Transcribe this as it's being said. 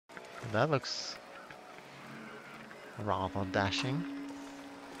That looks rather dashing.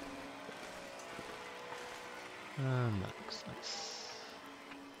 That looks nice.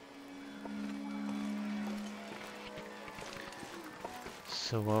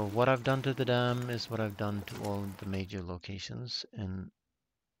 So what I've done to the dam is what I've done to all the major locations in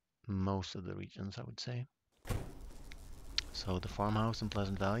most of the regions, I would say. So the farmhouse in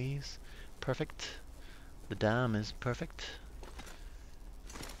Pleasant Valley is perfect. The dam is perfect.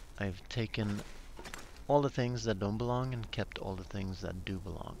 I've taken all the things that don't belong and kept all the things that do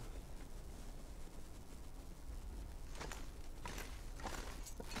belong.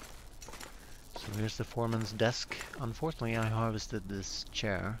 So here's the foreman's desk. Unfortunately, I harvested this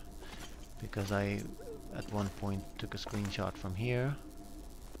chair because I at one point took a screenshot from here,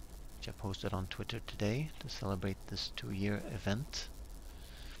 which I posted on Twitter today to celebrate this 2-year event.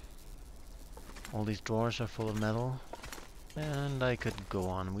 All these drawers are full of metal, and I could go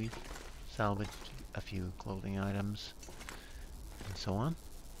on. We've salvaged a few clothing items and so on.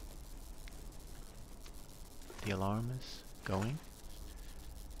 The alarm is going,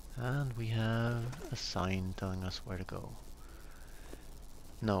 and we have a sign telling us where to go.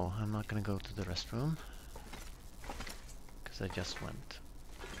 No, I'm not going to go to the restroom because I just went.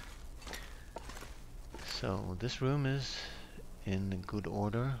 So this room is in good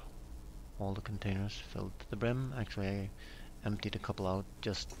order. All the containers filled to the brim. Actually, I emptied a couple out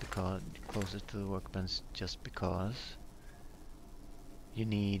just because, closest to the workbench, just because you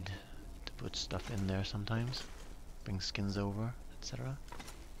need to put stuff in there sometimes. Bring skins over, etc.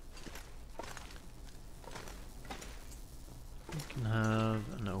 We can have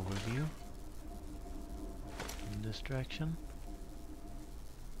an overview in this direction.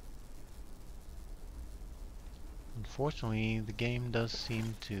 Unfortunately, the game does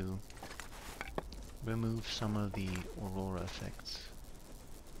seem to remove some of the Aurora effects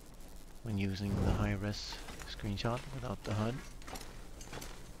when using the high-res screenshot without the HUD.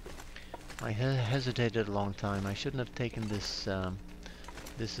 I hesitated a long time. I shouldn't have taken this.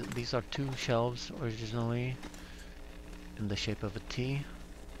 These are 2 shelves originally in the shape of a T,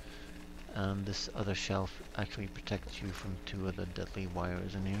 and this other shelf actually protects you from 2 of the deadly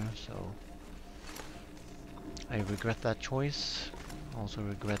wires in here, so I regret that choice. Also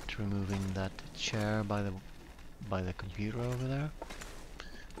regret removing that chair by the computer over there.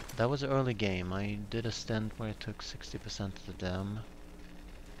 That was an early game. I did a stint where I took 60% of the dam.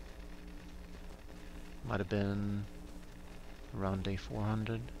 Might have been around day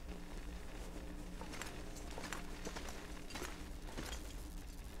 400.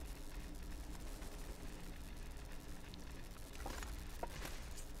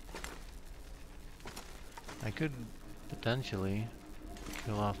 I could potentially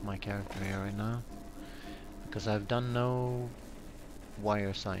kill off my character here right now, because I've done no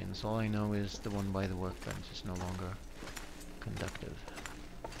wire signs. All I know is the one by the workbench is no longer conductive.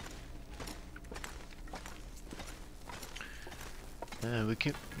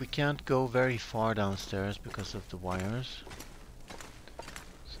 We can't go very far downstairs because of the wires,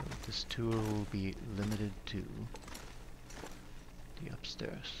 so this tour will be limited to the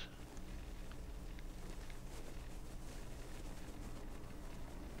upstairs.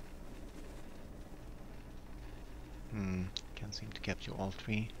 Can't seem to capture all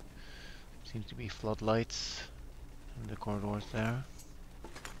 3. Seems to be floodlights in the corridors there.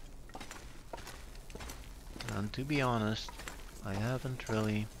 And to be honest, I haven't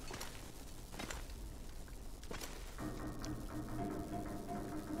really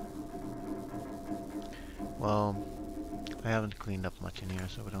I haven't cleaned up much in here,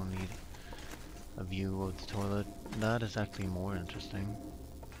 so we don't need a view of the toilet. That is actually more interesting.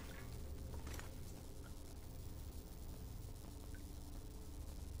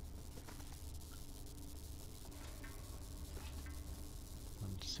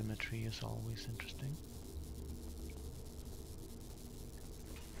 And symmetry is always interesting.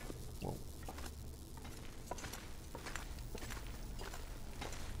 Whoa.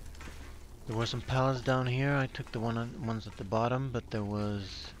 There were some pallets down here. I took the ones at the bottom, but there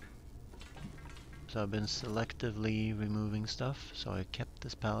was... So I've been selectively removing stuff. So I kept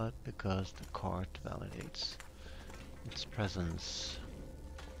this pallet because the cart validates its presence.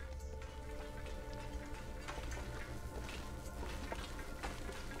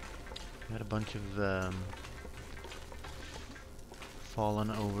 Got a bunch of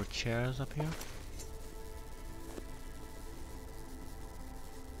fallen over chairs up here.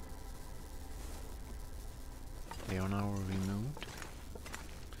 They are now removed,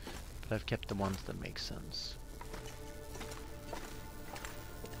 but I've kept the ones that make sense.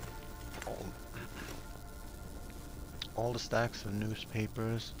 all the stacks of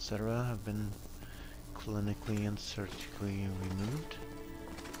newspapers, etc. have been clinically and surgically removed.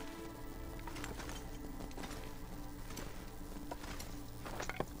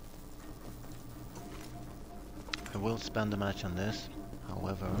 I will spend a match on this,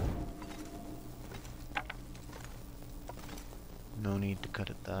 however, no need to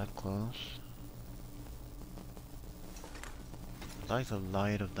cut it that close. I like the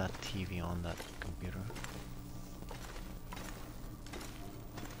light of that TV on that computer.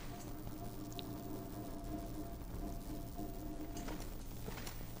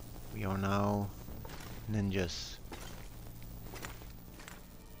 We are now ninjas.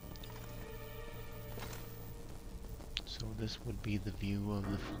 So this would be the view of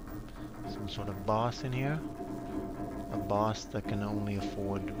some sort of boss in here. A boss that can only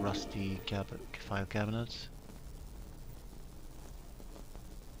afford rusty file cabinets.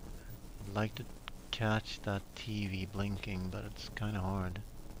 I'd like to catch that TV blinking, but it's kind of hard.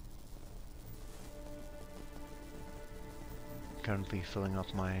 Currently filling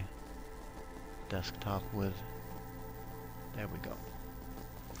up my desktop with... There we go.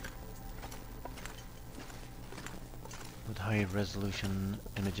 With high resolution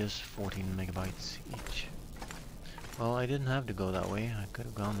images, 14 megabytes each. Well, I didn't have to go that way. I could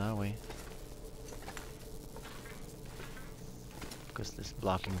have gone that way. Because this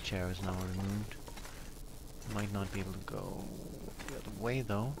blocking chair is now removed. Might not be able to go the other way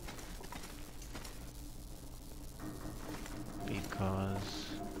though. Because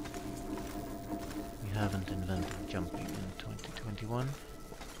we haven't invented jumping in 2021.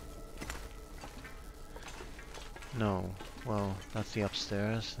 No, well, that's the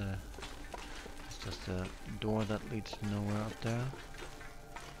upstairs. It's just a door that leads to nowhere up there.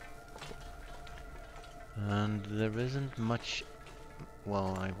 And there isn't much...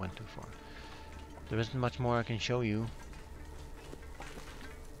 Well, I went too far. There isn't much more I can show you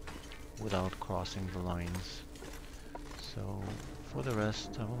without crossing the lines. So, for the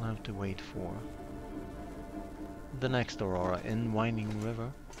rest, I will have to wait for the next Aurora in Winding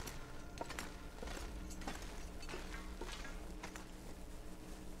River.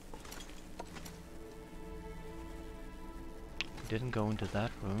 Didn't go into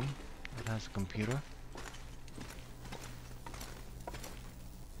that room. It has a computer.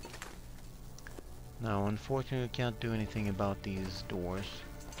 Now, unfortunately, I can't do anything about these doors.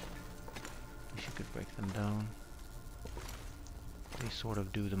 Wish you could break them down. They sort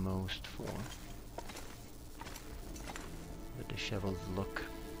of do the most for the disheveled look.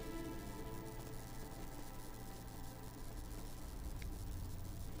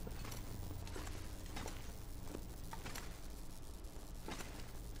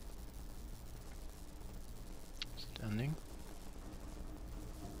 Standing.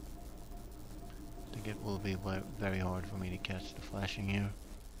 I think it will be very hard for me to catch the flashing here.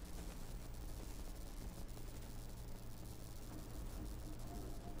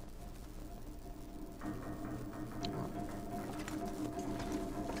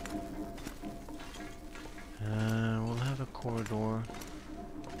 We'll have a corridor.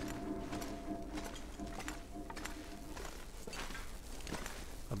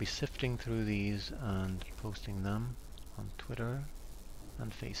 I'll be sifting through these and posting them on Twitter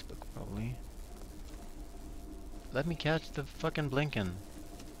and Facebook probably. Let me catch the fucking blinking.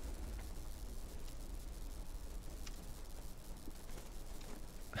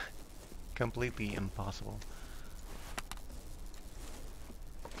 Completely impossible.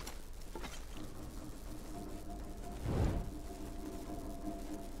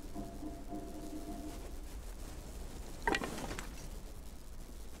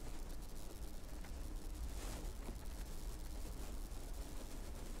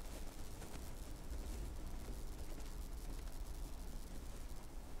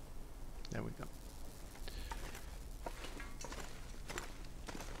 There we go.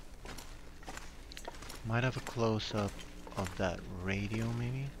 Might have a close-up of that radio,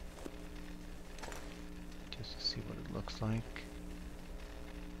 maybe? Just to see what it looks like.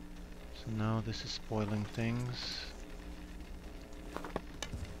 So now this is spoiling things.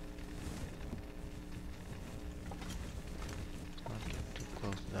 Not get too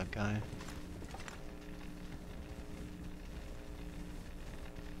close to that guy.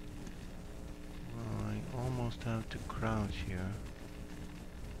 Almost have to crouch here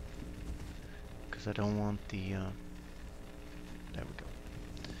because I don't want the there we go.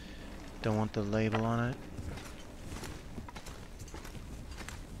 Don't want the label on it.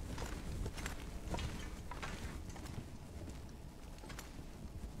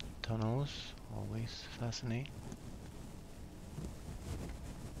 Tunnels always fascinate.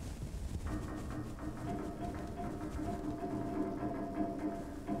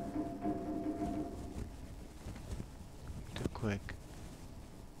 quick.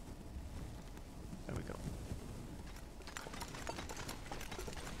 There we go.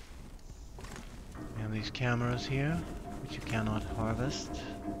 We have these cameras here, which you cannot harvest.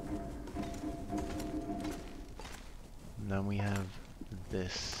 And then we have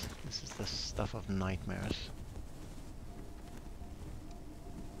this. This is the stuff of nightmares.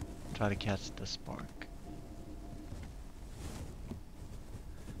 Try to catch the spark.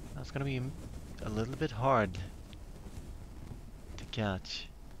 That's gonna be a little bit hard to catch.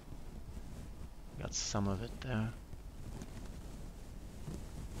 Got some of it there.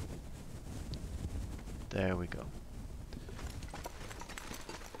 There we go.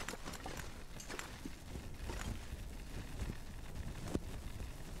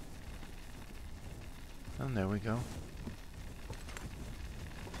 And there we go.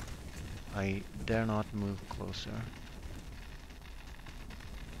 I dare not move closer.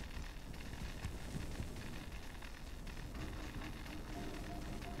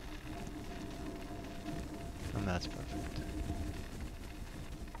 And that's perfect.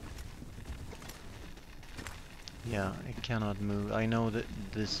 Yeah, it cannot move. I know that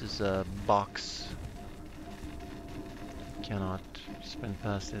this is a box. Cannot sprint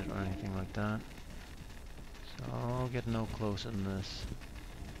past it or anything like that. So I'll get no closer than this.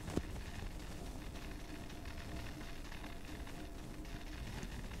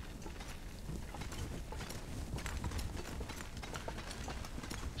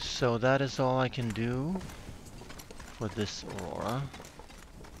 So that is all I can do for this Aurora.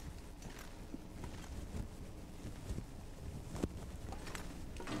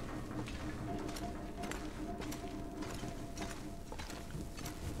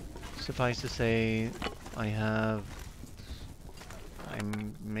 Suffice to say, I'm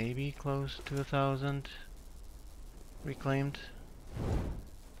maybe close to 1,000 reclaimed.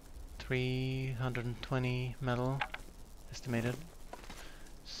 320 metal estimated.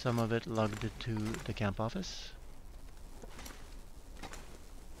 Some of it lugged to the camp office.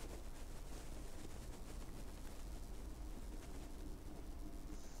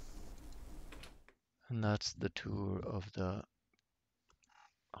 And that's the tour of the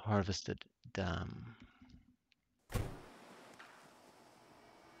Harvested Dam.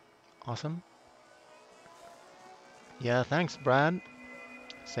 Awesome. Yeah, thanks, Brad.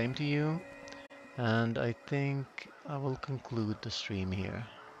 Same to you. And I think I will conclude the stream here.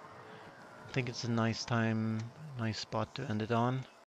 I think it's a nice spot to end it on.